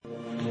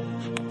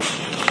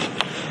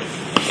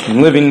In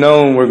Living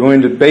Known, we're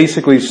going to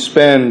basically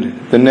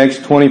spend the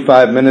next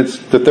 25 minutes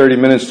to 30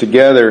 minutes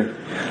together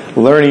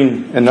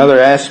learning another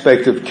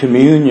aspect of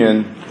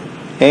communion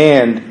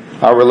and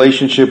our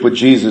relationship with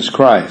Jesus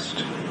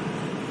Christ.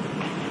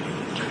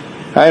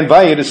 I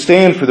invite you to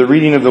stand for the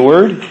reading of the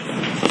Word.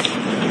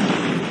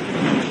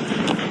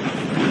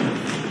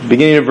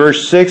 Beginning of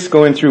verse 6,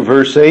 going through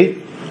verse 8.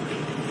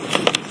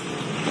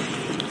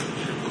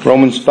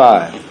 Romans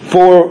 5.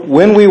 For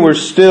when we were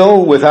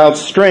still without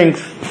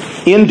strength,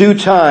 in due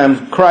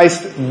time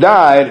Christ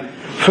died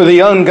for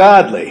the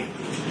ungodly.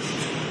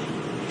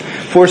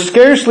 For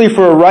scarcely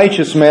for a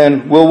righteous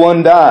man will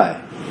one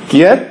die.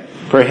 Yet,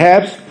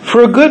 perhaps,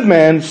 for a good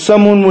man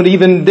someone would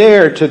even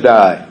dare to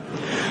die.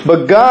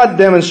 But God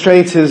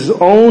demonstrates His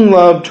own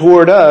love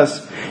toward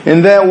us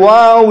in that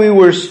while we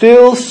were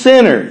still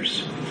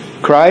sinners,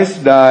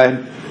 Christ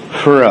died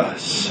for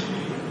us.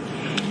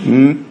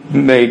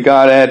 May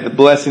God add the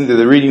blessing to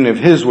the reading of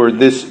His Word.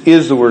 This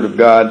is the Word of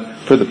God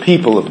for the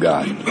people of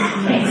God.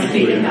 Thanks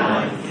be to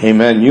God.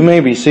 Amen. You may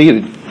be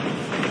seated.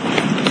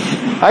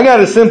 I got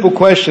a simple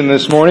question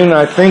this morning.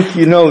 I think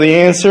you know the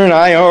answer, and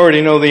I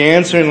already know the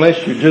answer,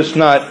 unless you're just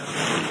not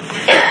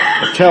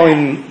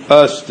telling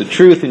us the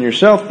truth and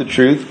yourself the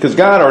truth, because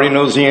God already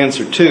knows the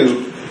answer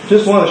too.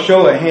 Just want to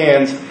show of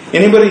hands.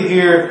 Anybody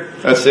here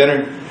a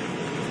sinner?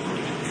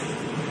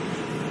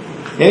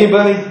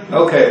 Anybody?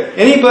 Okay.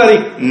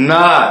 Anybody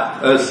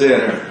not a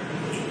sinner?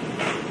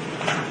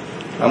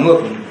 I'm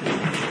looking.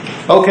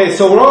 Okay,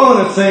 so we're all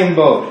in the same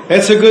boat.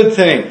 That's a good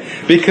thing,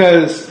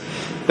 because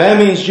that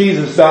means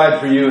Jesus died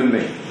for you and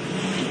me.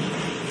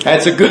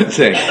 That's a good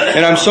thing.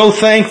 And I'm so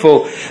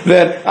thankful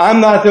that I'm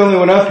not the only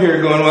one up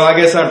here going, well, I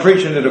guess I'm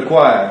preaching to the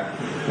choir.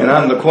 And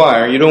I'm the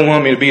choir. You don't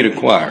want me to be the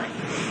choir.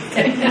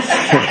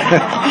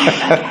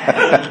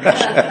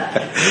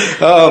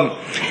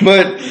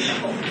 But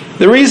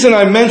the reason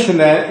I mention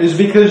that is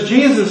because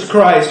Jesus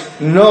Christ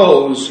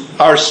knows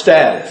our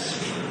status.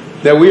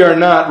 That we are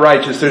not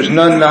righteous. There's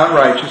none not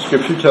righteous.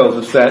 Scripture tells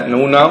us that.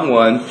 No, not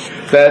one.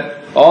 That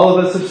all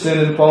of us have sinned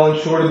and fallen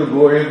short of the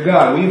glory of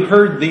God. We've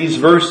heard these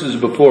verses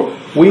before.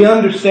 We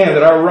understand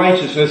that our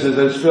righteousness is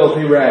as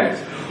filthy rags.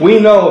 We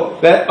know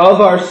that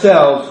of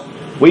ourselves,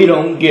 we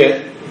don't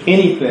get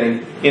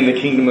anything in the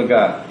kingdom of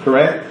God.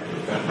 Correct?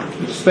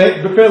 It's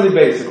fairly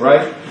basic,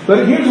 right?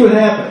 But here's what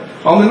happened.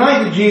 On the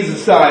night that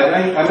Jesus died,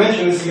 I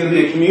mentioned this is going to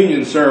be a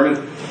communion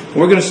sermon.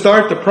 We're going to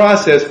start the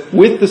process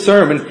with the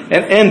sermon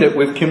and end it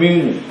with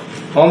communion.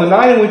 On the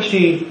night in which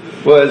He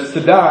was to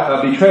die,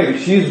 betrayed,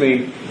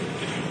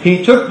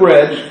 He took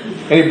bread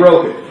and He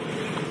broke it.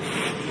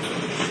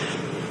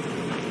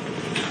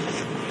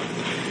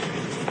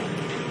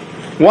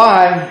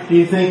 Why do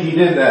you think He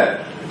did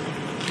that?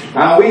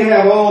 Now, we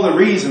have all the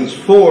reasons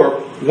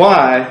for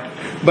why,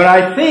 but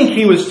I think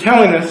He was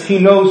telling us He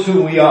knows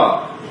who we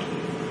are.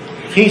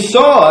 He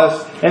saw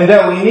us and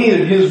that we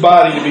needed His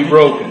body to be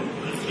broken.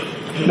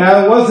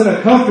 Now, it wasn't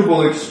a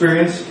comfortable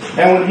experience,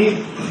 and when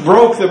He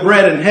broke the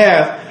bread in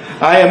half,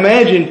 I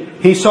imagine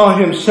He saw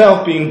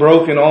Himself being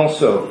broken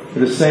also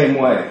the same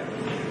way.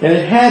 And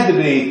it had to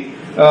be,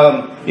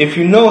 if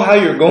you know how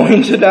you're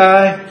going to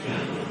die,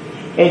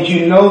 and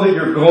you know that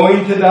you're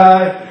going to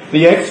die,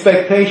 the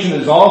expectation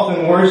is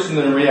often worse than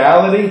the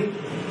reality.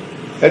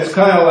 It's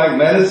kind of like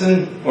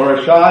medicine or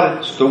a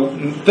shot.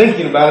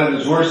 Thinking about it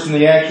is worse than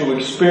the actual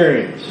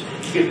experience.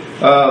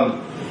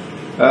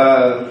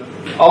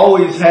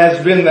 Always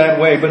has been that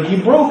way. But He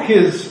broke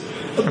His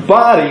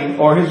body,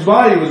 or His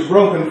body was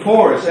broken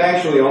for us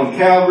actually on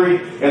Calvary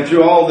and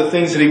through all the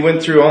things that He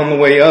went through on the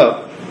way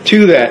up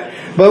to that.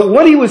 But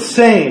what He was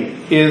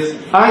saying is,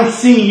 I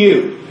see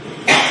you,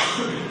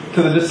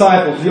 to the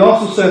disciples. He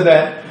also said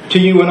that to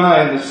you and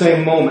I in the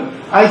same moment.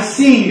 I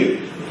see you.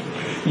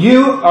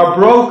 You are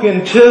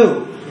broken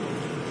too.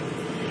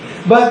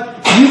 But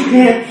you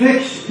can't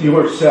fix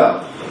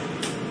yourself.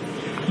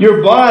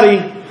 Your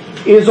body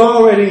is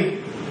already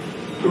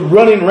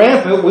running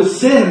rampant with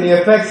sin and the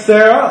effects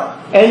thereof.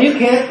 And you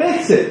can't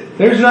fix it.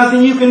 There's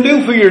nothing you can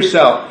do for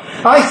yourself.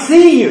 I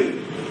see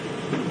you.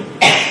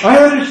 I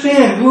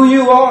understand who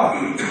you are.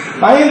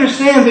 I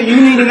understand that you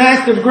need an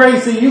act of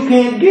grace that you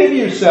can't give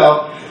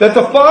yourself, that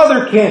the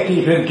Father can't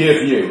even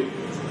give you.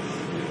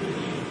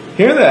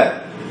 Hear that?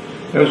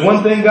 There was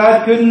one thing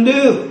God couldn't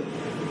do.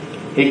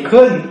 He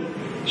couldn't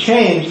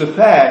change the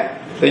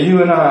fact that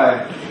you and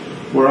I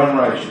were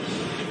unrighteous.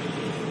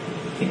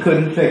 He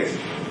couldn't fix it.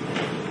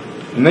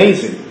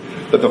 Amazing.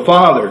 But the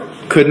Father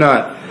could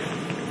not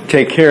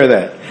take care of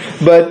that.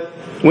 But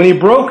when He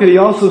broke it, He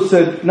also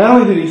said, not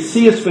only did He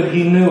see us, but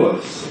He knew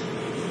us.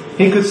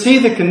 He could see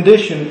the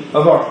condition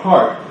of our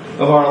heart,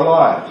 of our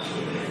lives.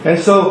 And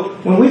so,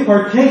 when we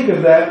partake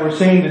of that, we're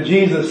saying to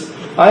Jesus,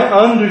 I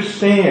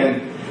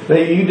understand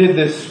that you did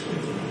this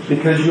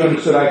because you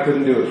understood I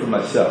couldn't do it for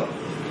myself.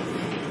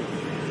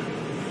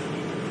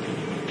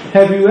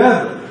 Have you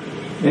ever,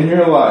 in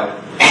your life,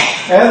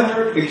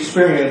 ever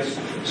experienced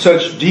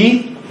such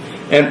deep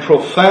and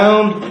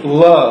profound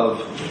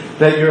love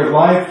that your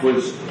life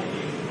was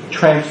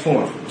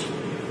transformed?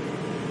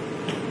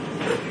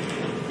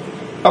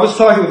 I was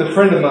talking with a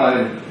friend of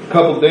mine a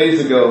couple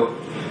days ago,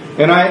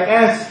 and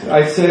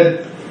I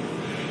said,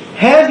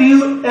 have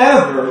you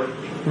ever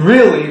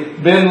really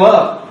been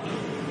loved?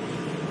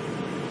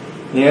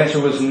 The answer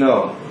was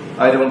no.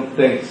 I don't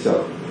think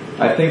so.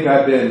 I think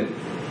I've been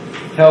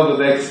held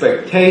with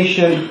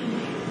expectation,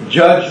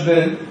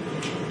 judgment,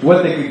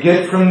 what they could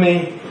get from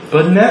me,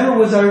 but never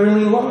was I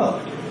really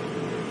loved.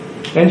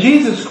 And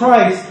Jesus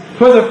Christ,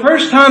 for the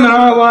first time in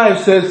our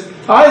lives, says,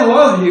 I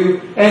love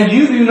you, and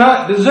you do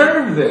not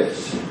deserve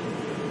this.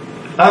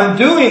 I'm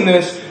doing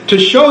this to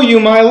show you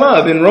my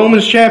love. In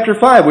Romans chapter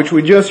 5, which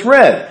we just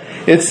read,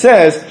 it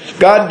says,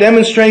 God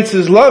demonstrates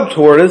His love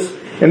toward us,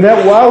 and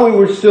that while we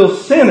were still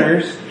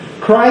sinners,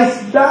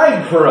 Christ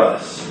died for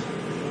us.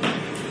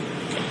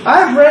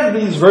 I've read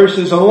these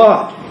verses a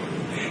lot.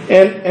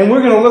 And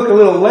we're going to look a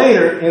little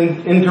later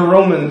into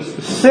Romans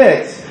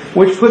 6,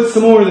 which puts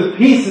some more of the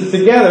pieces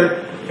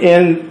together,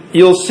 and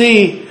you'll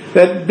see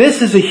that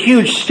this is a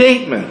huge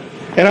statement.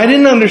 And I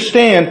didn't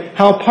understand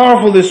how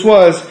powerful this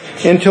was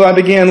until I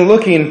began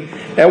looking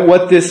at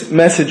what this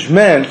message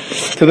meant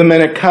to the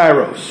men at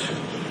Kairos.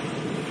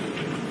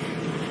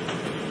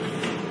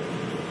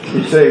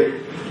 You say,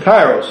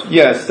 Kairos?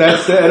 Yes,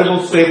 that's the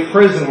Edible State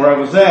Prison where I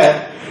was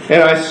at.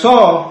 And I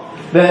saw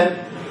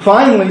that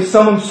finally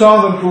someone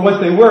saw them for what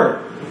they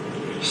were.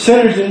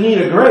 Sinners in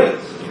need of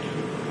grace.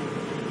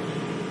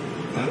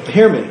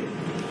 Hear me.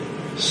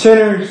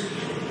 Sinners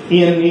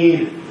in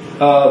need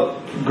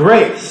of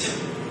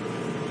grace.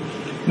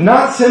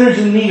 Not sinners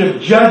in need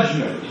of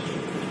judgment,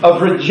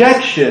 of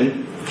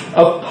rejection,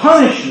 of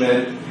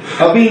punishment,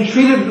 of being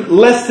treated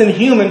less than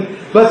human,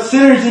 but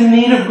sinners in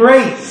need of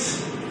grace.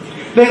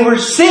 They were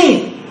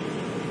seen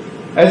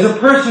as a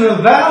person of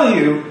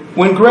value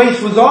when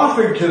grace was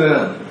offered to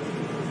them.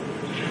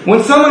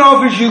 When someone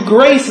offers you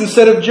grace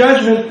instead of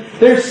judgment,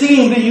 they're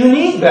seeing that you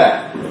need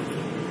that.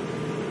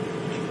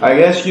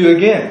 I ask you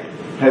again,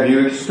 have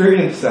you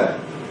experienced that?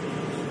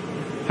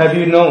 Have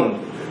you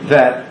known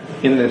that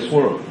in this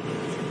world?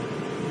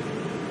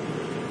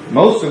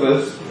 Most of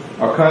us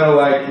are kind of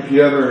like, if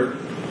you ever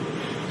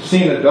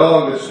seen a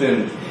dog that's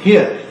been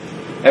hit,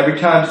 every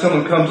time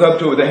someone comes up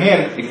to it with a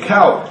hand, it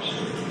cowers.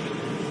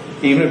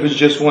 Even if it's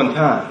just one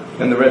time,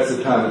 and the rest of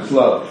the time it's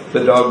love.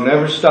 The dog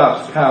never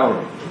stops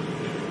cowering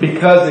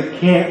because it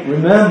can't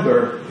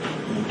remember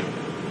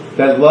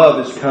that love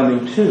is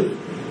coming too.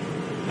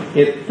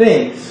 It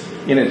thinks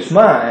in its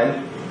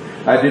mind,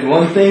 I did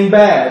one thing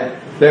bad,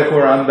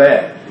 therefore I'm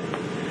bad.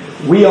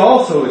 We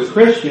also, as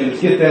Christians,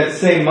 get that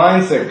same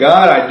mindset.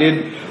 God, I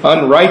did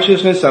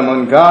unrighteousness, I'm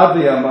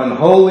ungodly, I'm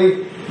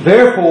unholy,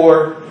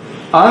 therefore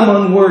I'm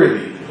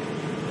unworthy.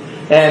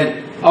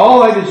 And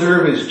all I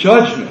deserve is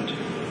judgment.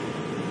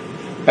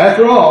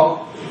 After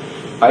all,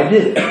 I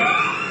did.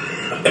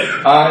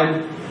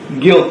 I'm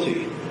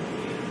guilty.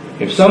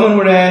 If someone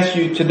were to ask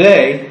you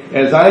today,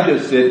 as I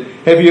just did,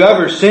 have you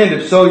ever sinned?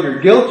 If so, you're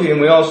guilty, and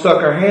we all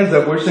stuck our hands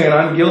up, we're saying,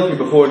 I'm guilty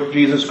before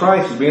Jesus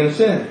Christ as being a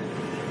sin.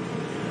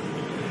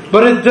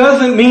 But it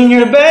doesn't mean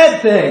you're a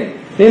bad thing.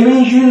 It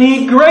means you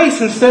need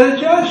grace instead of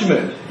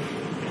judgment.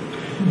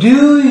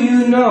 Do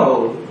you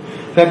know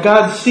that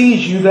God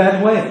sees you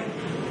that way?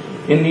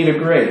 In need of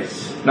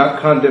grace, not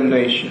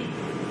condemnation.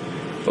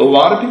 A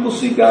lot of people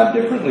see God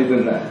differently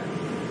than that.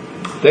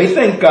 They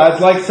think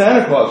God's like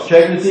Santa Claus,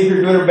 checking to see if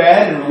you're good or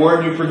bad and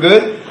rewarding you for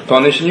good,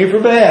 punishing you for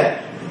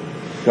bad.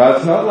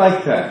 God's not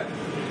like that.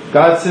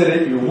 God said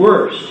at your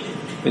worst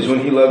is when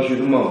He loves you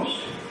the most.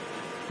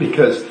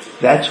 Because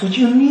that's what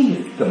you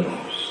need the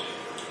most.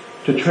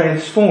 To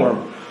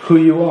transform who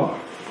you are.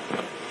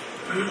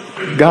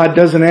 God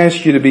doesn't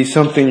ask you to be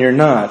something you're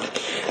not.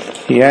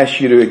 He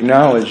asks you to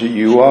acknowledge that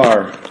you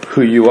are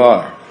who you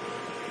are.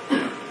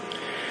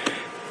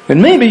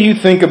 And maybe you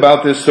think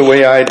about this the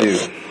way I do.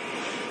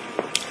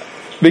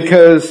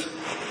 Because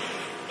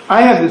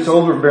I have this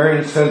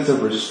overbearing sense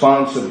of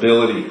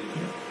responsibility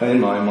in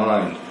my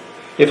mind.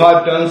 If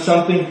I've done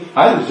something,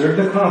 I deserve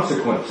the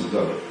consequences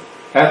of it.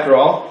 After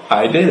all,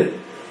 I did it.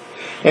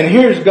 And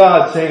here's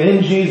God saying,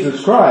 in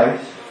Jesus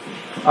Christ,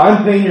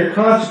 I'm paying your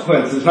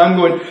consequences. And I'm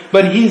going,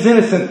 but He's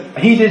innocent.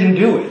 He didn't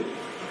do it.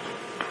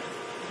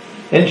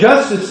 And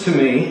justice to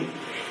me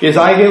is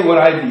I get what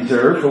I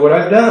deserve for what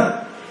I've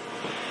done.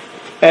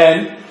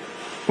 And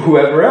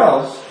whoever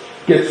else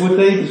gets what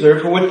they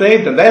deserve for what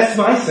they've done. That's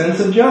my sense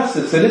of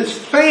justice. That it's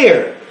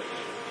fair.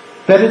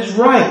 That it's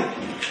right.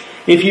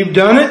 If you've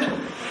done it,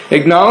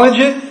 acknowledge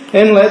it,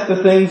 and let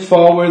the things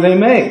fall where they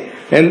may.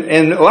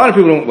 And a lot of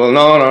people don't, well,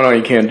 no,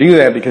 you can't do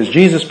that because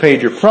Jesus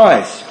paid your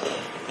price.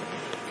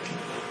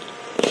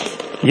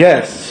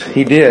 Yes,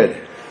 He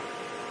did.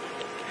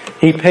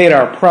 He paid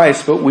our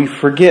price, but we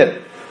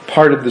forget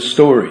part of the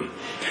story.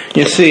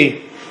 You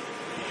see,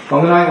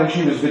 on the night when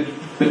she was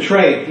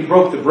betrayed, He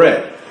broke the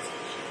bread.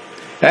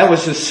 That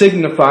was to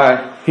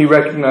signify He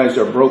recognized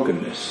our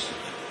brokenness,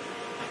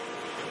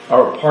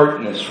 our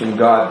apartness from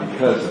God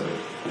because of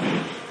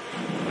it.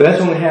 But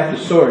that's only half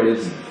the story,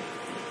 isn't it?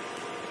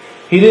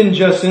 He didn't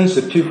just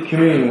institute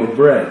communion with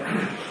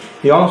bread.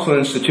 He also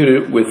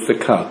instituted it with the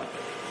cup.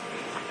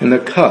 And the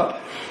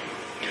cup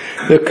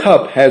The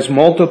cup has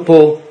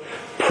multiple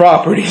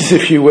properties,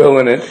 if you will,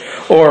 in it,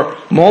 or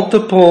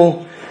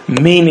multiple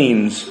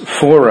meanings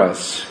for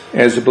us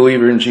as a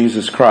believer in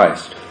Jesus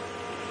Christ.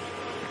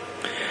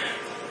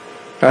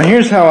 Now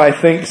here's how I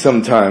think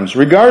sometimes.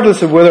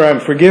 Regardless of whether I'm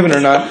forgiven or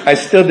not, I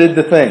still did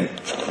the thing.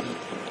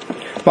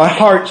 My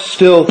heart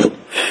still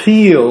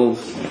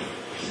feels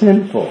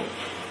sinful.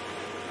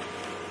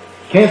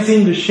 Can't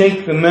seem to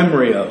shake the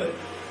memory of it.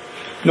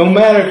 No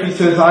matter if he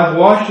says, I've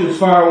washed you as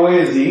far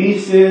away as the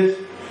east is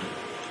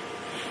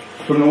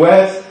from the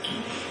west,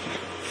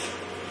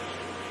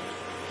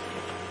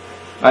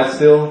 I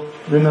still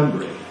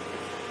remember it.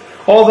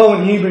 Although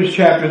in Hebrews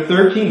chapter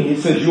 13 he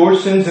says, your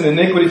sins and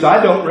iniquities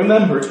I don't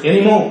remember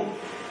anymore.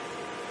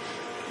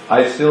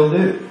 I still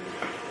do.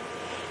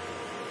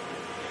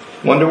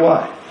 Wonder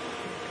why.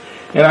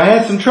 And I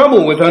had some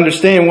trouble with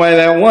understanding why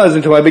that was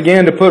until I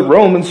began to put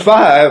Romans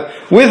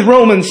 5 with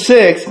Romans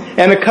 6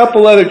 and a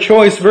couple other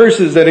choice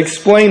verses that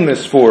explain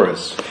this for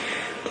us.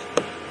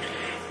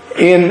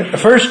 In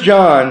 1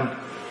 John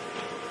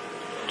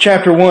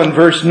chapter 1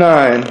 verse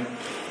 9,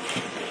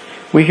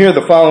 we hear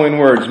the following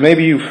words.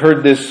 Maybe you've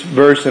heard this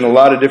verse in a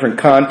lot of different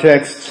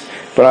contexts,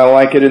 but I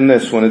like it in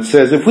this one. It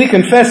says, if we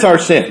confess our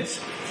sins,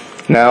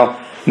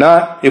 now,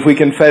 not if we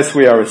confess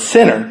we are a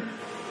sinner,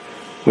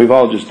 we've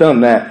all just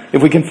done that.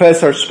 If we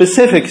confess our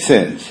specific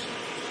sins,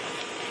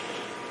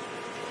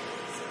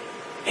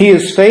 He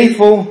is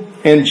faithful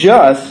and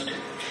just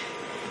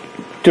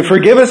to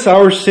forgive us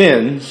our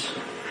sins,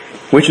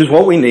 which is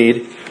what we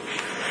need,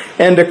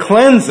 and to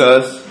cleanse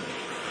us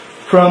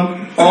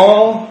from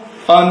all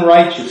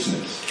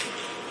unrighteousness.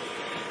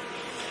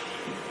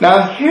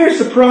 Now here's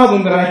the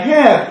problem that I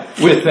have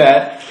with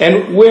that,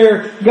 and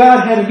where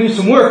God had to do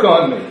some work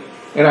on me.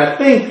 And I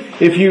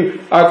think if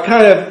you are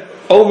kind of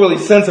overly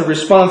sense of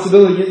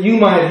responsibility, you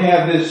might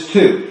have this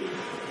too.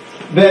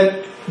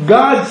 That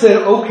God said,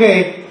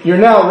 okay, you're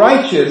now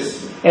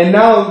righteous, and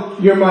now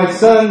you're my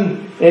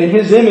son, and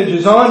His image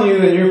is on you,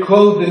 and you're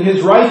clothed in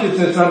His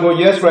righteousness. And I'm going,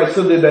 yes, but I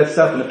still did that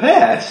stuff in the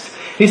past.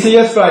 He said,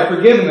 yes, but I've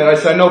forgiven that. I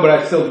said, I know, but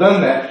I've still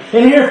done that.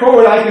 And here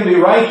forward I can be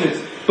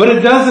righteous. But it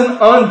doesn't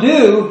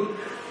undo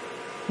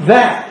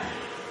that.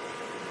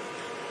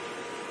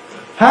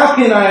 How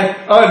can I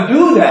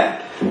undo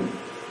that?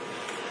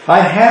 I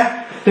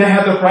have to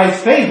have the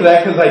price paid for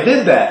that because I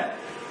did that.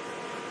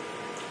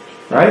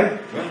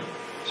 Right?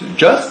 It's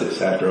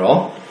justice, after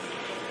all.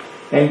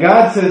 And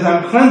God says,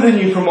 I'm cleansing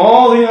you from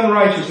all the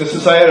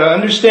unrighteousness. So I had to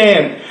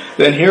understand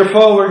that here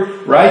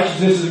forward,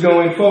 righteousness is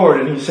going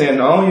forward. And He's saying,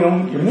 no,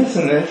 you're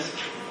missing this.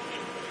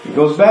 It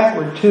goes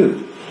backward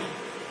too.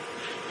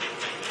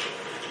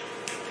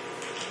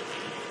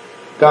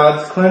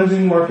 God's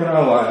cleansing work in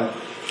our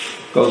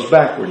life goes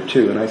backward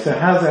too. And I said,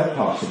 how's that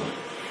possible?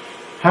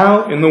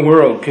 How in the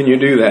world can you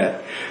do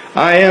that?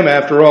 I am,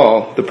 after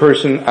all, the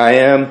person I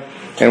am.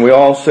 And we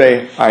all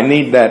say, I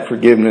need that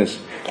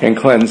forgiveness and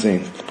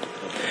cleansing.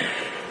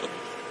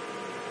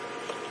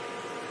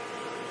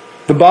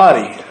 The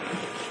body,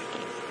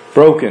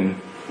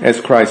 broken, as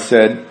Christ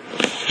said,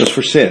 was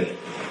for sin.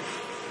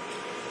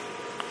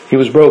 He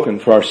was broken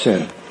for our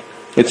sin.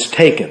 It's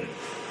taken.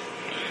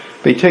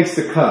 But He takes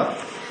the cup.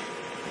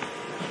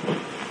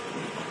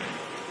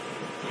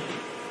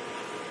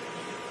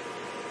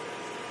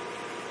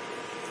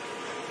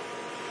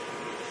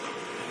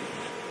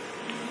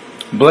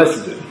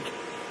 Blesses it.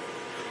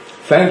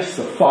 Thanks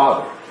the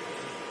Father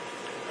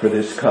for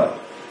this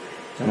cup.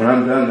 And when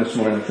I'm done this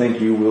morning, I think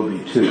you will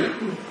be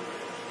too.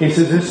 He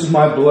says, this is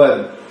my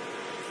blood,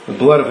 the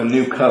blood of a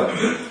new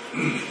covenant.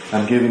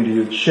 I'm giving to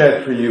you, it's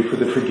shed for you for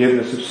the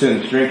forgiveness of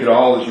sins. Drink it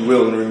all as you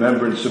will in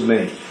remembrance of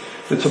me.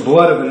 It's the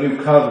blood of a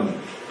new covenant,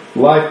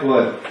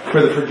 lifeblood for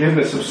the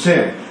forgiveness of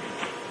sin.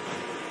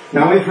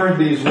 Now we've heard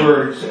these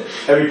words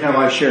every time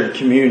I shared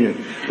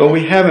communion, but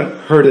we haven't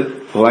heard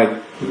it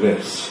like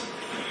this.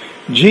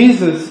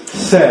 Jesus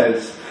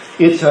says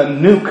it's a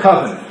new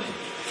covenant.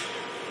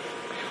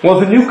 Well,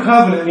 the new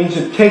covenant means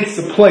it takes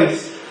the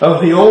place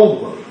of the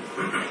old one.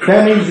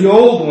 That means the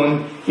old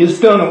one is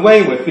done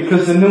away with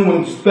because the new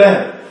one's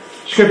better.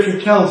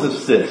 Scripture tells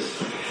us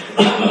this.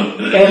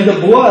 And the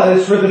blood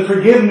is for the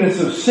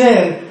forgiveness of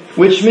sin,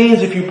 which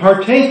means if you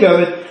partake of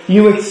it,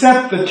 you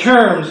accept the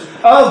terms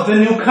of the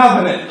new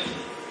covenant.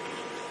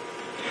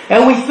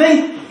 And we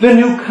think the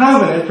new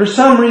covenant, for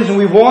some reason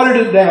we've watered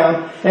it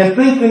down and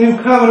think the new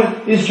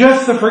covenant is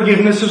just the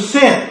forgiveness of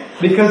sin,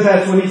 because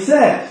that's what He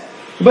says.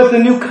 But the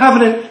new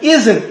covenant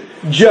isn't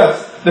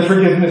just the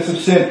forgiveness of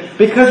sin,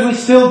 because we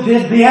still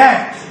did the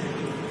act.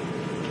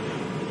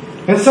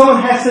 And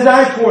someone has to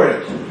die for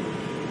it.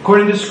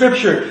 According to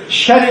Scripture,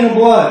 shedding of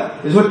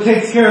blood is what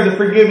takes care of the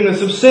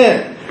forgiveness of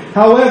sin.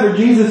 However,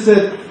 Jesus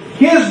said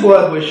His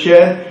blood was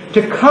shed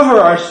to cover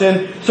our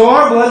sin, so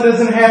our blood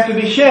doesn't have to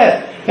be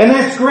shed. And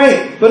that's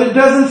great, but it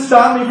doesn't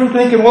stop me from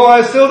thinking, well,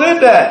 I still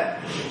did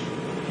that.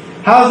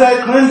 How's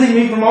that cleansing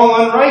me from all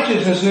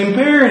unrighteousness and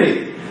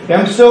impurity?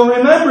 I'm still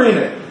remembering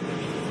it.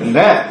 And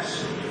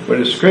that's where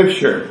the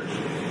Scripture,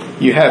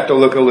 you have to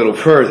look a little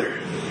further.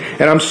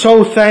 And I'm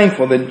so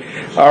thankful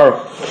that our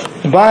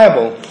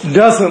Bible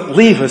doesn't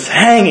leave us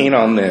hanging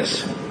on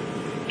this.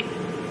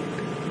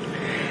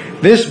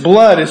 This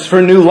blood is for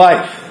new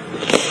life.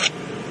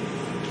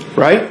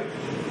 Right?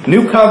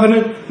 New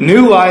covenant,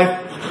 new life.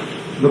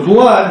 The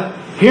blood,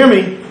 hear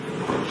me.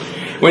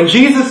 When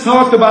Jesus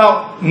talked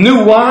about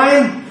new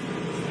wine,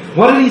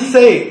 what did He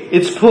say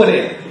it's put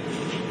in?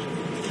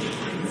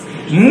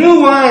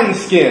 New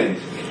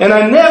wineskins. And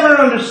I never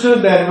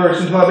understood that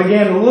verse until I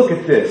began to look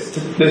at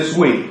this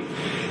week.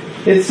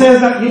 It says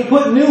that He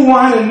put new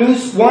wine in new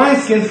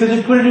wineskins because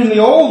He put it in the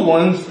old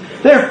ones.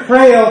 They're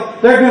frail.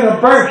 They're going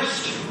to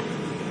burst.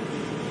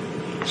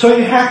 So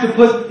you have to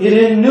put it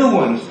in new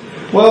ones.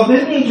 Well,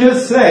 didn't He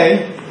just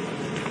say,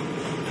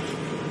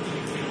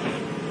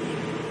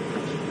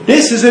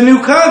 this is a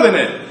new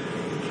covenant.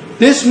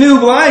 This new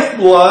life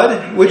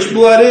blood, which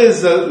blood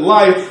is the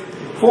life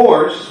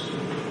force,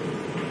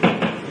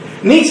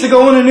 needs to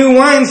go in a new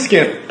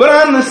wineskin. But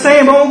I'm the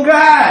same old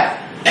guy.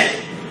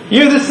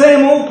 You're the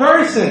same old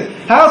person.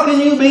 How can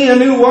you be a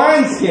new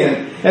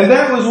wineskin? And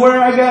that was where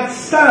I got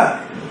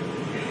stuck.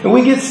 And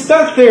we get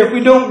stuck there if we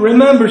don't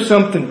remember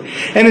something.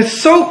 And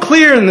it's so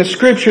clear in the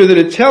Scripture that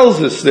it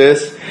tells us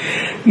this,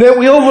 that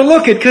we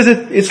overlook it because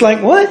it's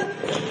like, what?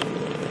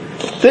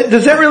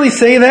 Does that really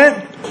say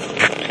that?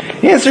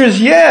 The answer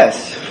is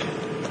yes.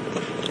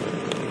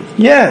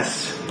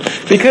 Yes.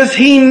 Because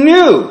He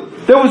knew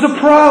there was a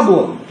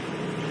problem.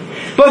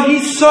 But He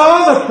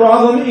saw the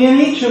problem in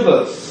each of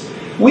us.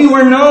 We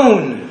were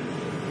known,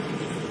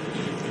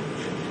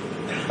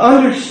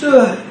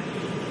 understood,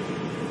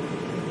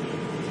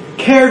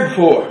 cared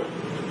for,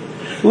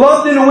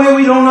 loved in a way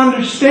we don't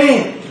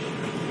understand.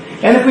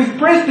 And if we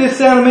break this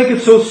down and make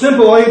it so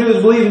simple, all you do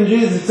is believe in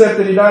Jesus, accept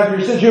that He died for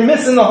your sins, you're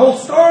missing the whole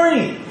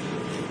story.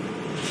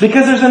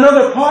 Because there's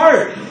another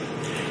part.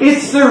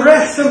 It's the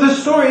rest of the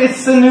story.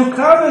 It's the new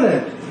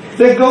covenant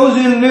that goes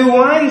in new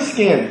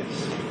wineskins,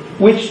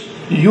 which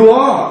you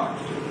are.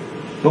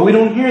 But we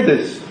don't hear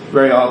this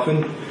very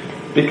often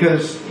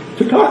because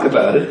to talk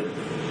about it,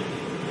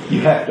 you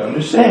have to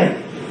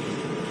understand.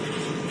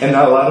 And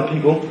not a lot of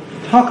people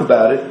talk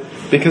about it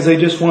because they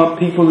just want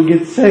people to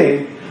get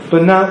saved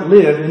but not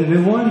live in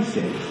new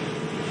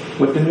wineskins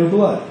with the new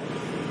blood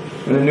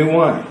and the new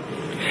wine.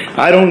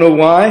 I don't know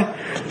why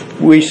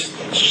we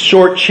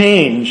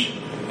shortchange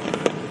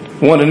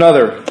one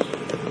another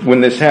when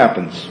this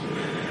happens.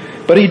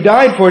 But He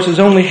died for us is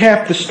only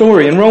half the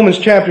story. In Romans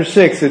chapter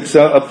 6, it's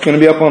going to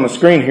be up on the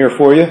screen here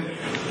for you.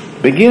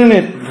 Beginning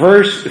at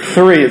verse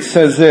 3, it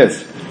says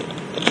this.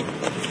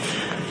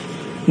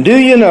 Do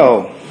you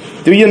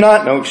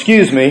not know,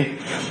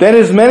 that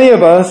as many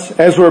of us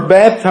as were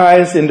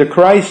baptized into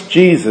Christ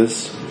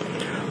Jesus,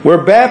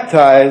 were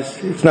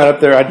baptized, it's not up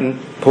there, I didn't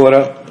pull it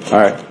up.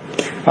 Alright,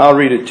 I'll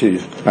read it to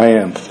you. I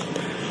am.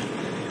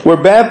 Were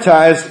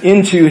baptized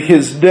into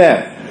His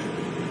death.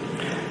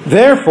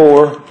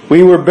 Therefore,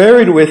 we were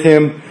buried with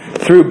Him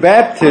through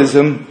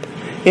baptism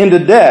into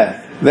death,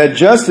 that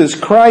just as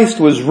Christ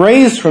was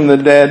raised from the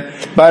dead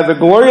by the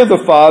glory of the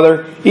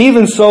Father,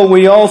 even so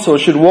we also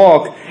should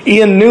walk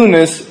in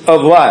newness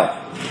of life.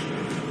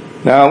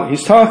 Now,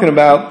 he's talking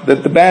about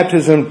that the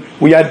baptism,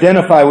 we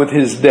identify with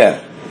His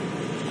death.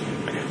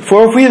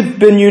 For if we have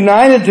been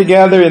united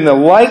together in the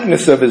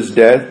likeness of His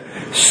death,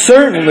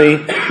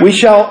 certainly we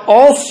shall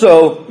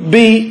also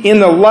be in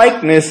the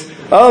likeness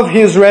of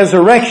His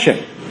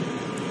resurrection.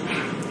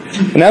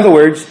 In other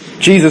words,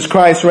 Jesus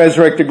Christ's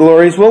resurrected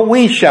glory is what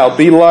we shall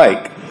be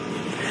like.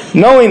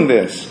 Knowing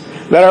this,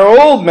 that our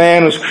old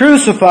man was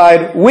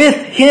crucified with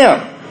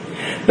Him,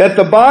 that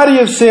the body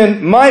of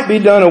sin might be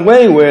done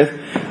away with,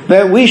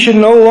 that we should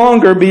no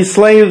longer be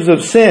slaves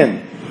of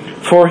sin.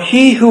 For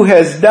he who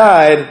has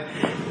died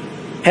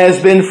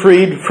has been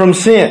freed from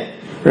sin.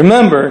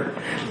 Remember,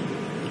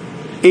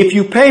 if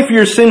you pay for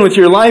your sin with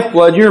your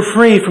lifeblood, you're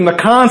free from the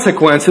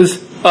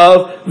consequences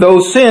of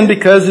those sin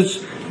because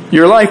it's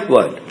your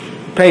lifeblood.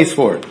 Pays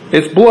for it.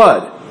 It's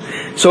blood.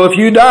 So if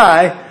you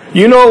die,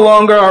 you no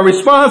longer are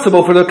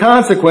responsible for the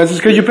consequences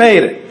because you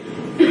paid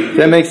it. Does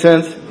that make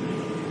sense?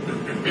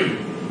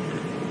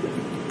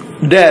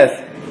 Death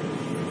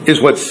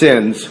is what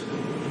sin's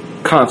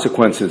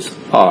consequences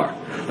are.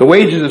 The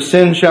wages of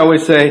sin, shall we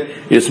say,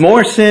 is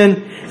more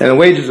sin, and the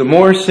wages of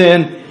more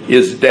sin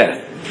is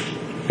death.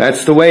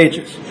 That's the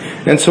wages.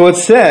 And so it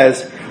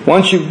says,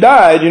 once you've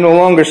died, you're no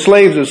longer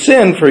slaves of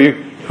sin, for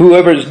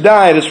whoever's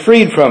died is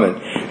freed from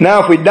it.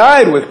 Now, if we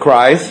died with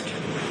Christ,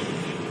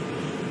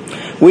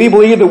 we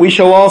believe that we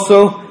shall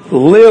also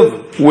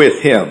live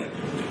with Him,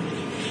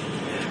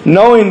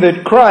 knowing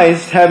that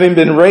Christ, having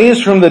been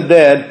raised from the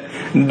dead,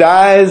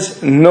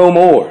 dies no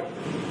more.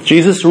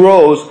 Jesus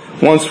rose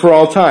once for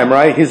all time,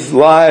 right? He's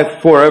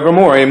alive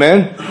forevermore.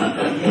 Amen?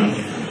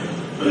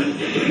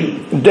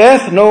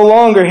 Death no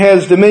longer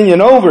has dominion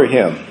over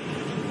Him.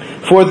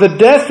 For the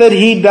death that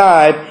He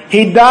died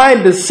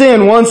to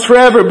sin once for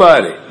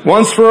everybody,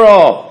 once for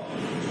all.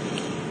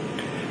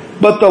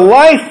 But the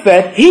life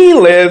that He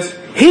lives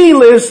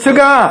to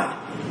God.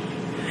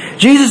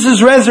 Jesus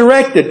is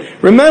resurrected.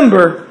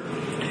 Remember,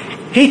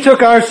 He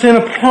took our sin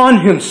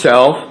upon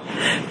Himself,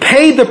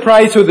 paid the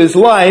price with His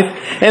life,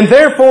 and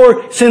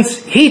therefore,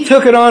 since He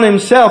took it on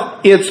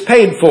Himself, it's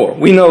paid for.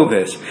 We know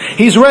this.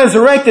 He's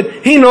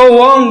resurrected. He no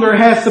longer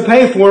has to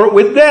pay for it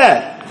with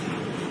death.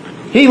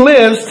 He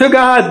lives to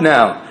God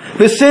now.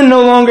 The sin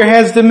no longer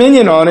has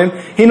dominion on Him.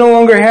 He no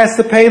longer has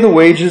to pay the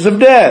wages of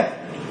death.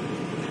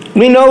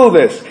 We know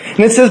this. And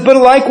it says, but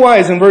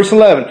likewise in verse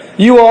 11,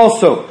 you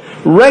also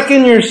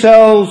reckon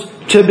yourselves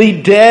to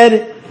be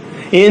dead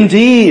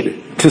indeed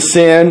to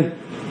sin,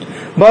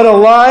 but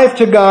alive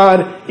to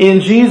God in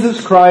Jesus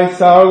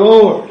Christ our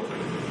Lord.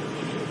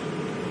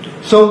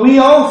 So we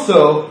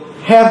also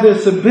have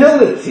this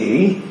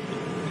ability,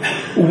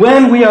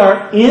 when we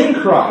are in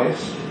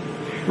Christ,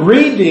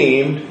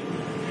 redeemed,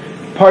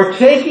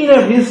 partaking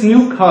of His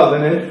new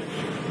covenant,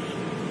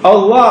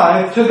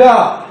 alive to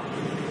God.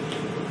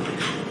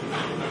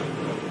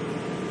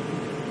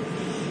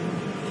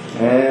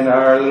 And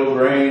our little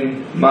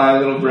brain, my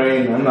little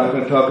brain, I'm not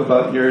going to talk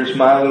about yours,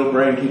 my little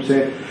brain keeps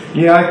saying,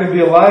 yeah, I could be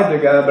alive to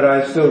God, but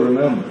I still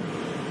remember.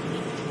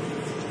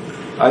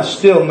 I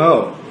still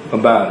know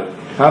about it.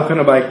 How can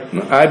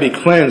I be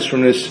cleansed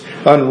from this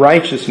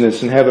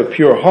unrighteousness and have a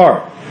pure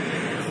heart?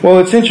 Well,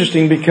 it's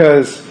interesting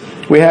because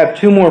we have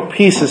two more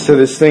pieces to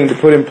this thing to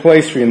put in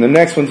place for you. And the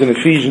next one's in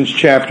Ephesians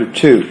chapter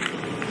 2.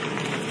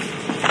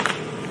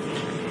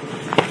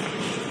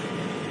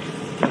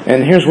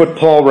 And here's what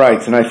Paul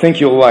writes, and I think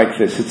you'll like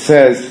this. It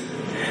says,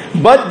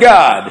 but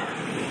God,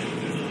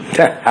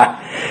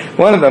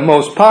 one of the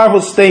most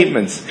powerful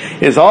statements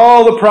is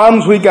all the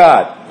problems we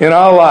got in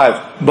our lives,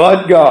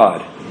 but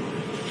God,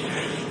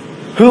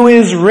 who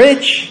is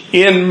rich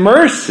in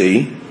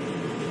mercy.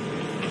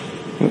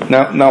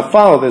 Now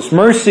follow this.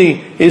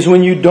 Mercy is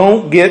when you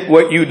don't get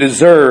what you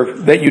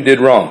deserve that you did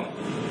wrong.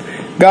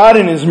 God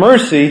in His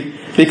mercy,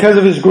 because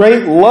of His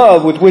great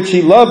love with which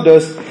He loved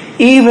us,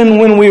 even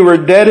when we were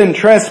dead in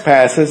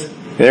trespasses,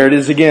 there it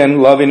is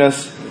again, loving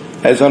us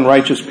as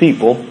unrighteous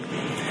people,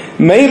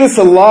 made us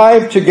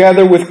alive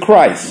together with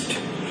Christ.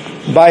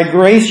 By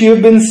grace you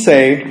have been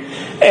saved,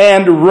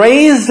 and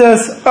raised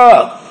us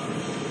up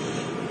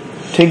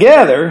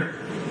together,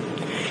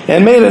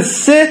 and made us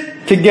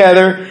sit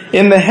together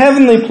in the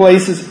heavenly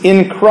places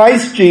in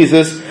Christ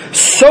Jesus,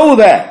 so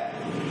that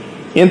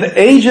in the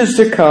ages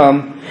to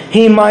come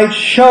He might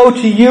show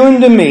to you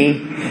and to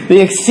me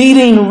the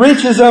exceeding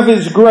riches of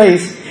His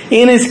grace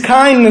in His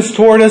kindness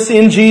toward us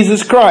in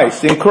Jesus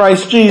Christ, in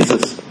Christ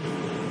Jesus.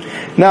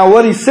 Now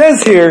what he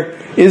says here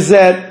is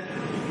that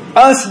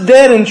us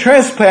dead in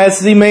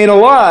trespasses He made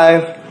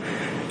alive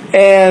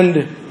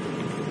and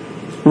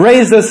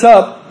raised us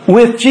up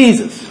with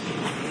Jesus.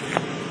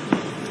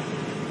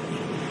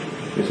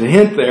 There's a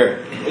hint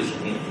there.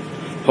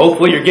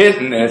 Hopefully you're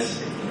getting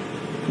this.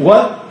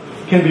 What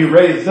can be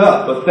raised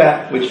up but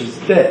that which is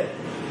dead?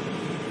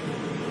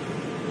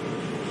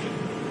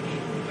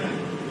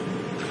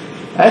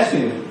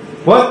 Asking you,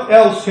 what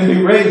else can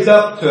be raised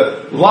up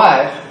to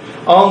life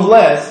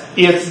unless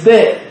it's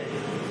dead?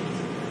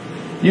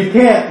 You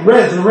can't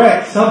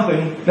resurrect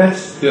something that's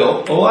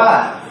still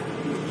alive.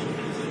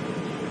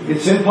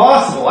 It's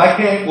impossible. I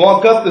can't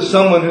walk up to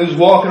someone who's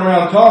walking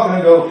around talking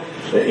and go,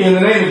 in the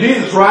name of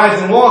Jesus, rise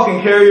and walk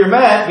and carry your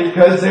mat,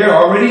 because they're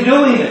already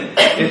doing it.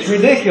 It's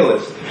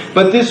ridiculous.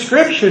 But this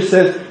scripture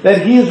says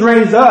that He has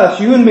raised us,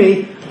 you and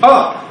me,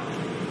 up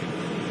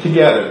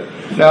together.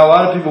 Now a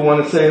lot of people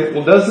want to say,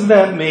 well, doesn't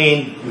that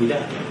mean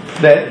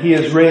that He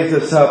has raised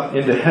us up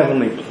into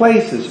heavenly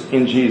places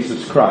in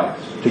Jesus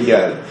Christ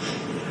together?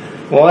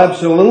 Well,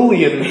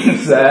 absolutely it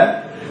means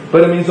that,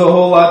 but it means a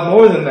whole lot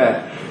more than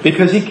that.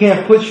 Because He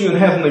can't put you in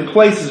heavenly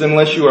places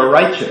unless you are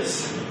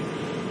righteous.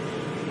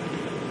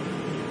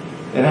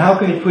 And how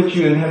can He put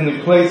you in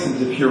heavenly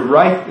places if you're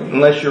right,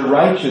 unless you're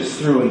righteous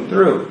through and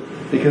through?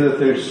 Because if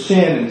there's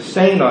sin and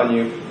stain on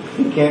you,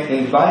 He can't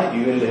invite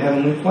you into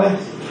heavenly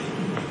places.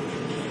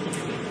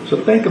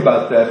 So think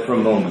about that for a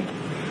moment.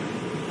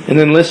 And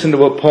then listen to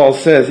what Paul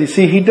says. You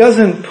see, he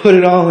doesn't put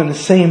it all in the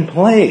same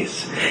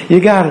place.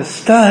 You got to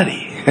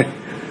study.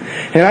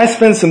 And I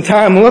spent some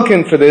time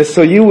looking for this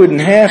so you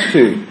wouldn't have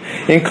to.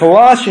 In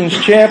Colossians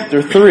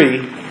chapter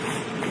 3,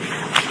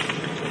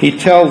 he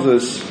tells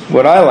us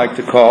what I like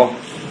to call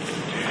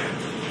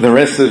the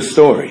rest of the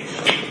story.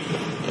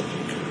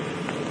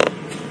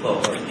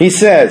 He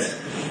says,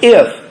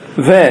 if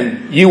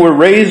then you were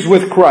raised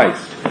with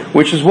Christ,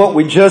 which is what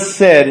we just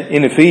said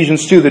in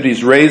Ephesians 2, that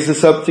He's raised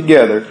us up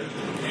together,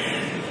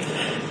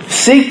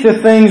 seek the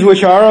things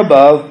which are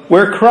above,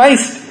 where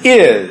Christ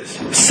is,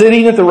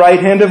 sitting at the right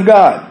hand of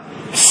God.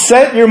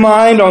 Set your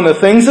mind on the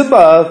things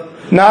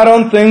above, not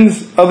on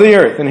things of the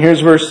earth. And here's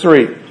verse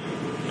 3.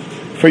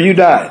 For you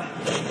died.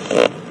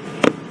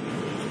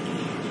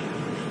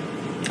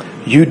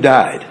 You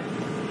died.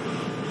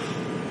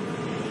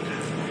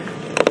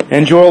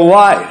 And your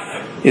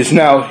life is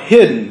now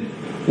hidden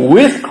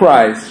with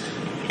Christ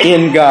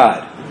in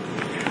God.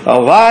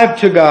 Alive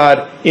to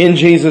God in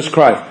Jesus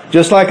Christ.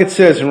 Just like it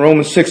says in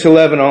Romans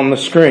 6:11 on the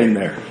screen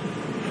there.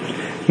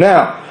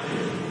 Now,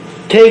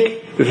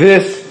 take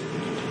this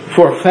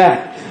for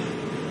fact.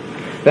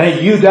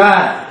 that you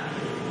died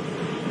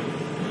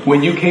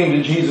when you came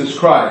to Jesus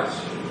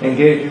Christ and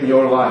gave Him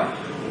your life.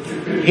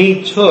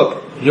 He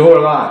took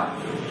your life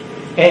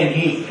and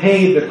He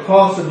paid the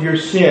cost of your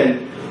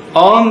sin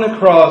on the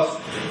cross,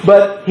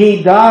 but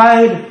He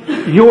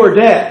died your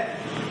death.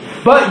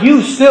 But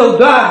you still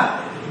died.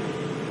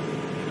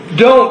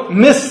 Don't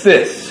miss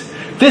this.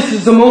 This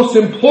is the most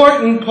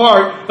important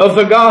part of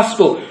the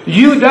gospel.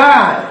 You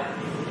died.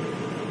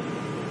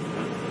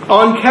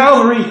 On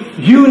Calvary,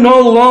 you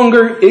no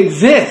longer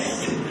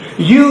exist.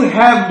 You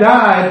have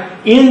died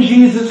in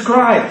Jesus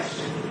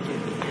Christ.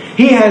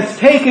 He has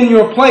taken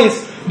your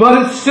place,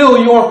 but it's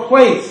still your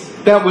place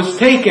that was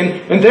taken,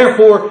 and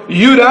therefore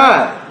you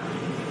died.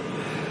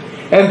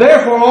 And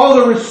therefore all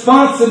the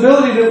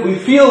responsibility that we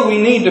feel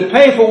we need to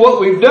pay for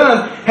what we've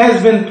done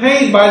has been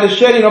paid by the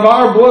shedding of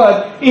our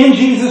blood in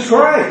Jesus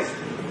Christ.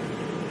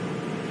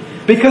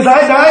 Because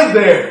I died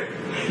there.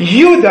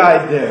 You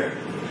died there.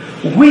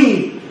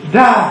 We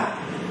died.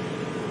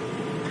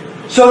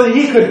 So that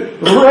He could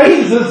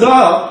raise us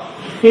up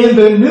in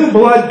the new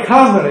blood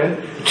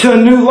covenant to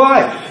new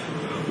life.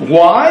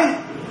 Why?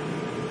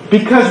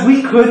 Because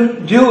we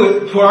couldn't do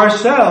it for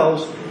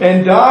ourselves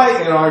and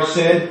die in our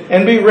sin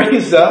and be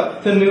raised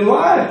up to new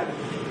life.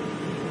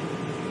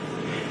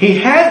 He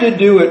had to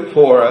do it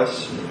for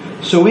us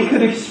so we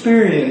could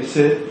experience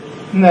it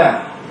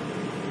now.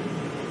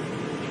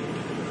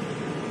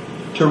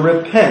 To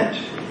repent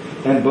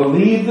and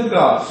believe the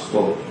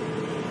gospel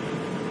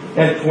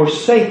and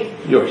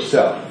forsake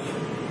yourself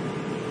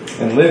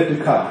and live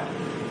to God.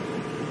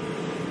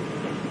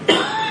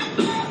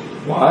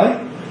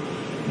 Why?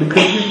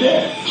 Because you're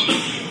dead.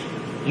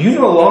 You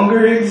no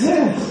longer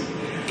exist.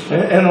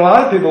 And a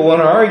lot of people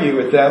want to argue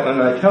with that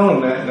when I tell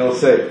them that, and they'll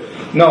say,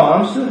 no,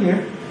 I'm still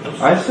here.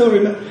 I still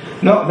remember.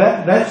 No,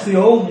 that's the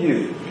old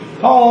you.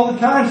 Paul all the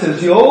time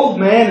says the old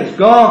man is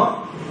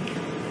gone.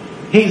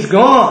 He's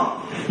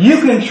gone.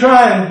 You can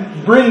try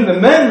and bring the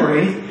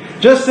memory,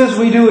 just as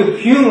we do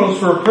at funerals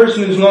for a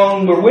person who's no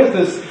longer with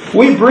us.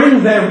 We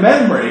bring their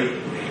memory,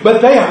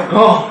 but they are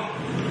gone.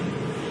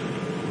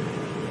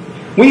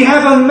 We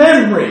have a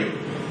memory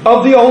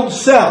of the old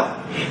self,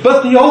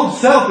 but the old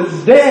self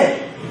is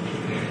dead.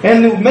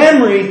 And the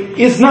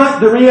memory is not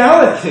the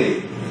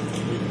reality.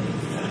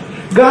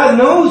 God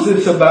knows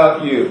this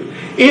about you.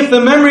 If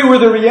the memory were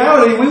the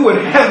reality, we would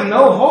have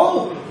no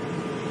hope.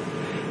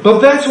 But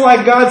that's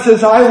why God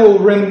says, I will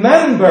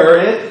remember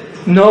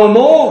it no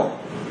more.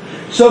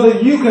 So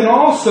that you can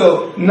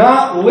also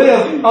not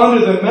live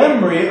under the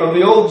memory of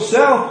the old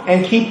self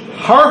and keep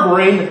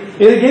harboring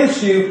it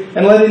against you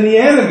and letting the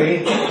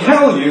enemy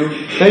tell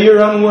you that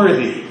you're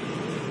unworthy.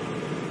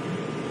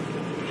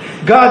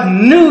 God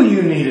knew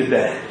you needed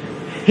that.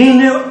 He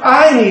knew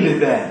I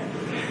needed that.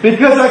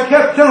 Because I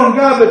kept telling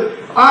God, but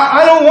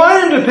I don't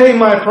want Him to pay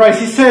my price.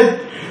 He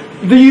said,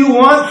 do you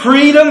want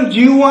freedom? Do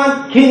you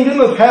want kingdom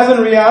of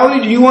heaven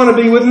reality? Do you want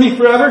to be with me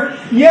forever?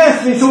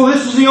 Yes. And he said, well,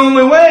 this is the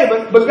only way.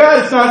 But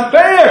God, it's not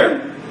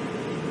fair.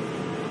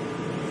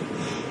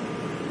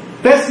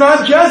 That's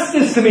not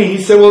justice to me.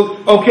 He said, well,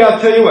 okay, I'll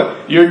tell you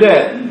what. You're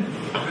dead.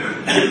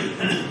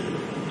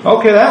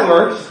 Okay, that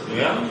works.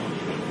 Yeah.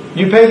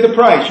 You paid the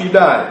price. You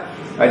died.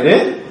 I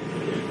did?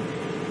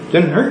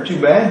 Didn't hurt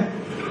too bad.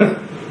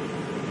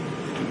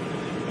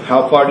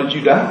 How far did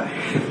you die?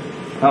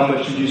 How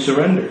much did you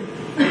surrender?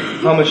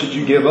 How much did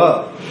you give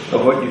up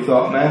of what you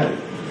thought mattered?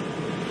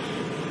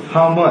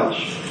 How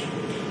much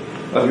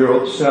of your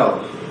old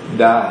self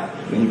died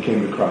when you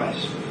came to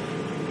Christ?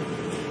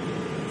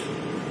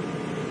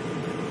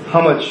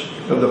 How much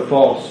of the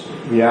false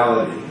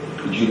reality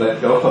did you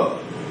let go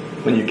of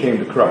when you came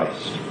to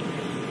Christ?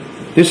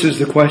 This is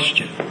the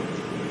question.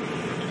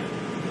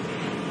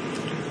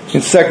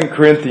 In 2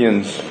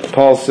 Corinthians,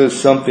 Paul says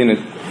something it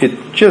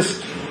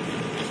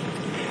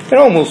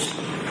almost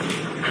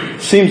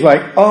seems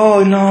like,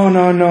 oh,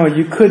 no,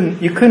 you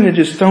couldn't have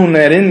just thrown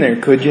that in there,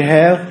 could you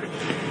have?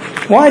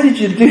 Why did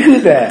you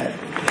do that?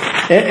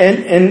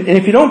 And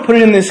if you don't put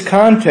it in this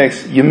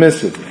context, you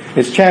miss it.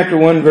 It's chapter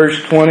 1, verse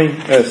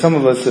 20. Some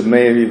of us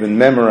may have even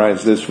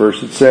memorized this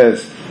verse. It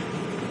says,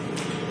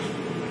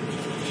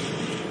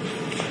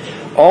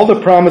 all the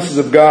promises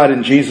of God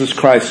in Jesus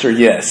Christ are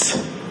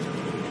yes.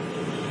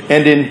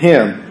 And in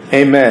Him,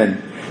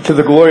 amen, to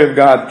the glory of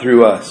God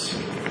through us.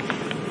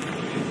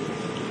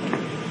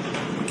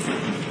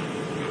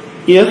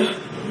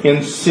 If,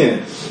 in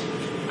sense,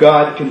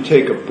 God can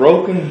take a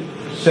broken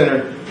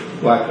sinner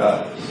like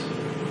us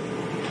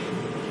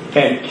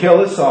and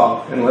kill us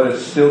off and let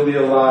us still be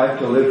alive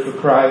to live for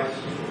Christ,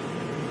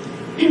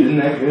 isn't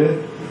that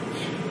good?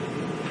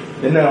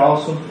 Isn't that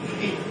awesome?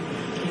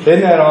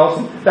 Isn't that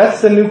awesome?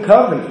 That's the new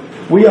covenant.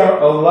 We are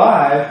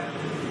alive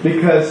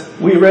because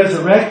we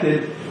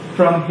resurrected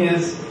from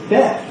His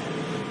death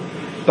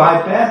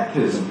by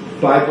baptism,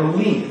 by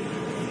belief,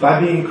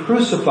 by being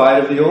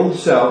crucified of the old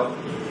self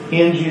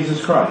in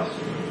Jesus Christ.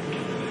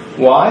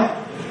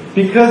 Why?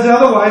 Because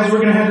otherwise we're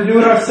going to have to do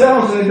it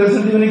ourselves, and it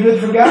doesn't do any good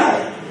for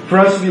God for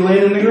us to be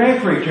laid in the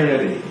grave for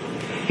eternity.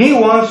 He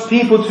wants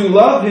people to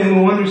love Him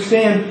who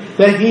understand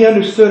that He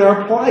understood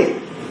our plight.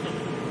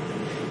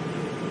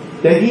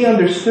 that He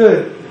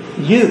understood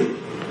you.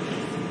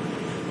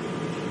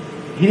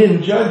 He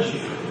didn't judge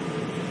you.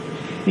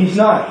 He's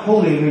not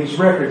holding these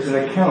records and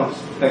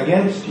accounts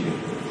against you.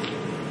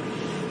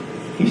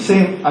 He's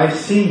saying, I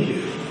see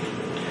you.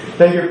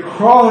 That you're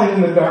crawling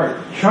in the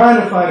dark,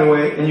 trying to find a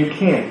way, and you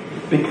can't.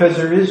 Because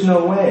there is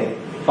no way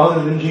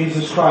other than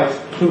Jesus Christ,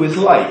 who is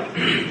light.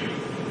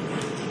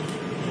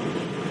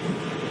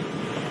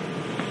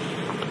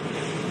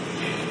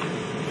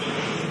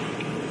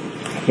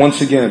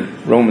 Once again,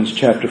 Romans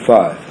chapter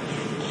 5.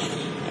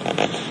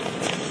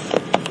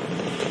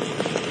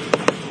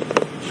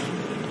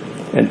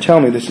 And tell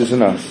me this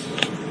isn't us.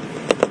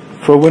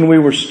 For when we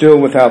were still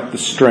without the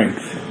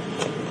strength,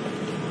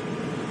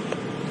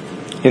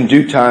 in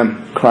due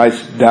time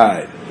Christ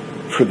died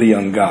for the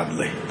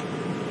ungodly.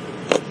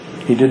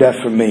 He did that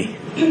for me.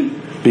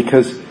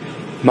 Because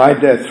my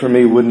death for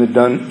me wouldn't have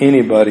done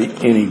anybody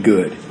any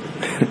good.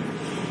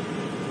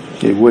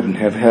 It wouldn't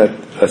have had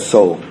a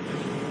soul.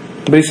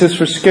 But he says,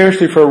 for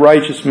scarcely for a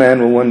righteous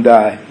man will one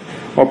die,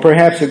 or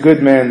perhaps a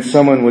good man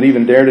someone would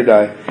even dare to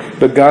die.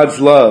 But God's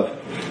love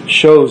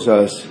shows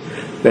us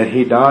that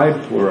He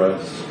died for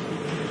us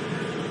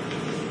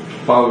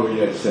while we were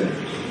yet sinners.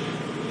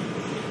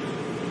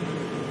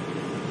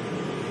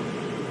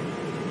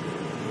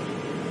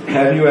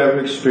 Have you ever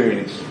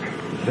experienced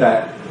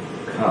that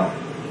kind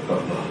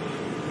of love?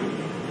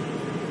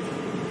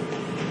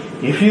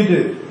 If you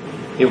do,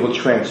 it will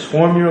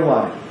transform your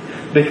life.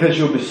 Because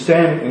you'll be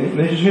standing, and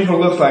this is what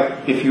it looks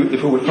like if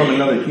it were from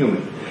another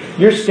human.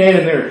 You're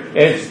standing there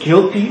as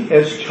guilty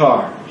as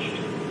charged.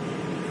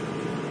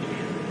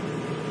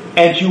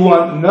 And you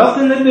want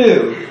nothing to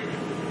do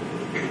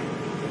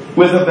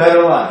with a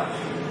better life,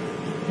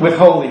 with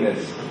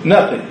holiness.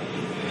 Nothing.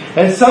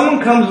 And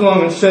someone comes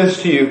along and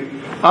says to you,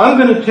 I'm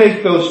going to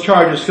take those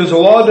charges, because the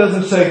law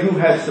doesn't say who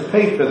has to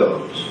pay for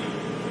those.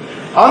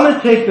 I'm going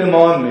to take them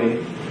on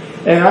me,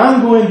 and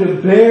I'm going to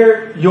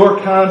bear your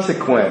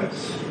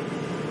consequence.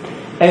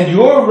 And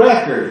your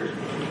record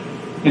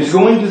is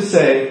going to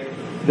say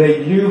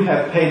that you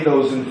have paid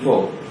those in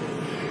full.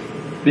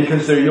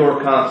 Because they're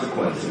your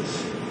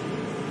consequences.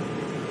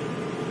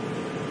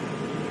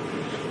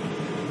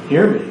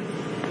 Hear me.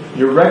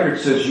 Your record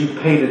says you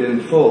paid it in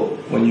full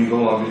when you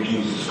belong to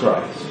Jesus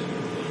Christ.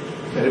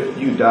 That if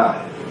you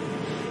died.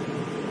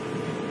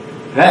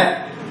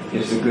 That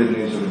is the good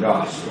news of the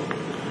gospel.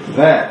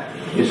 That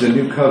is the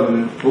new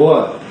covenant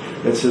blood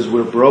that says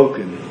we're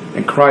broken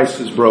and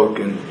Christ is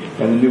broken.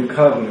 And the new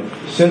covenant,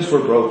 since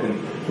we're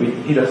broken,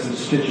 He doesn't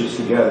stitch us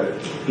together.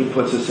 He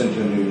puts us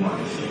into new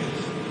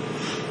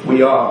wineskins.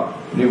 We are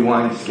new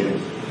wineskins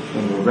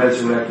when we're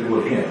resurrected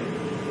with Him.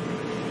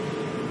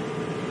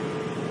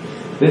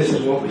 This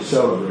is what we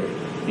celebrate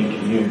in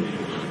community.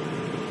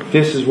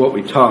 This is what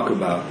we talk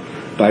about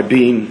by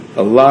being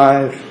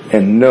alive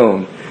and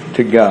known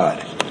to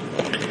God.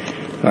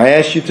 I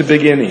asked you at the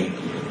beginning,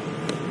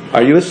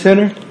 are you a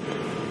sinner?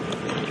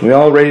 We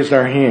all raised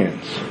our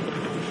hands.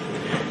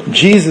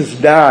 Jesus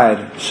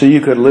died so you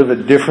could live a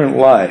different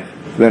life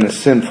than a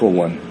sinful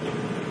one.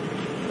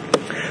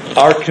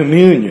 Our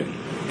communion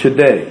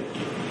today,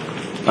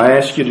 I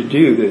ask you to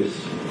do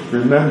this,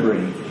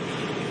 remembering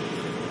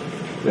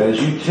that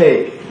as you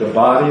take the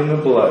body and the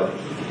blood,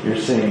 you're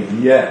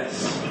saying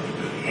yes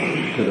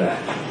to that.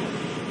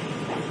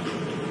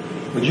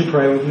 Would you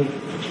pray with me?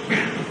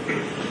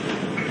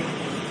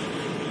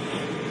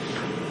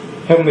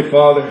 Heavenly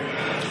Father,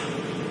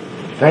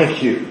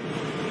 thank you.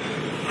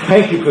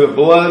 Thank you for the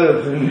blood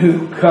of the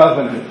new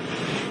covenant.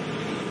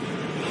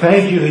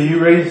 Thank you that you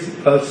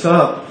raised us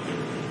up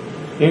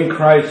in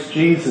Christ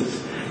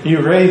Jesus.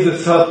 You raised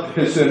us up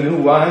as a new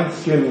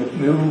wineskin with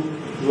new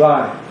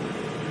life.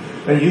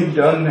 And you've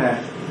done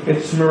that.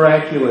 It's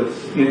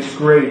miraculous. It's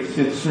grace.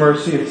 It's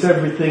mercy. It's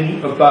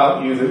everything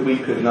about you that we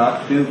could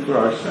not do for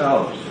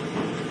ourselves.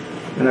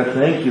 And I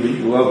thank you that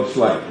you love us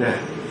like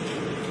that.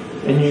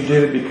 And you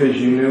did it because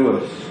you knew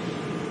us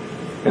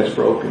as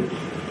broken.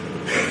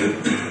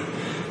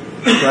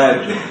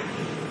 Tragic.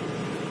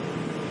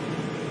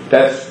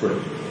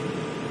 Desperate.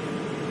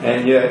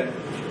 And yet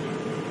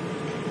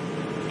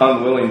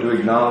unwilling to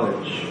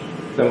acknowledge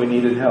that we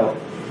needed help.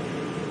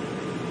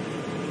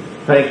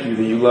 Thank you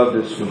that you loved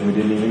us when we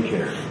didn't even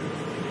care.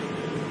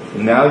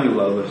 And now you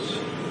love us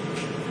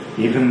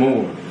even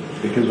more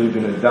because we've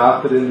been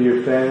adopted into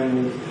your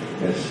family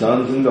as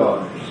sons and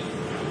daughters,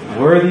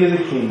 worthy of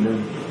the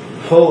kingdom,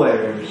 full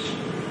heirs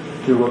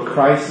through what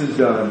Christ has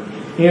done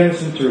in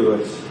us and through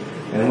us.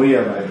 And we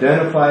have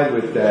identified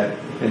with that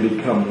and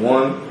become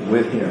one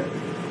with Him.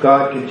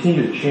 God,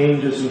 continue to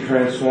change us and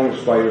transform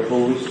us by your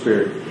Holy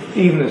Spirit,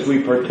 even as we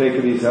partake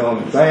of these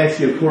elements. I ask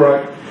you to pour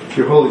out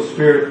your Holy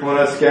Spirit upon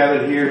us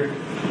gathered here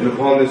and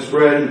upon this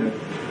bread and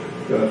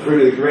the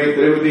fruit of the grape,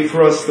 that it would be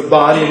for us the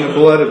body and the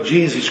blood of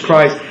Jesus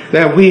Christ,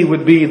 that we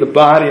would be the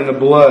body and the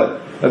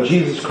blood of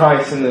Jesus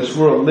Christ in this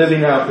world,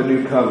 living out the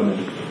new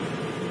covenant.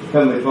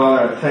 Heavenly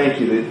Father, I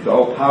thank you that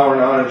all power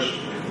and honor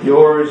is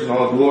yours and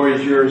all glory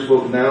is yours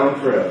both now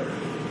and forever.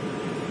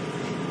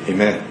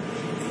 Amen.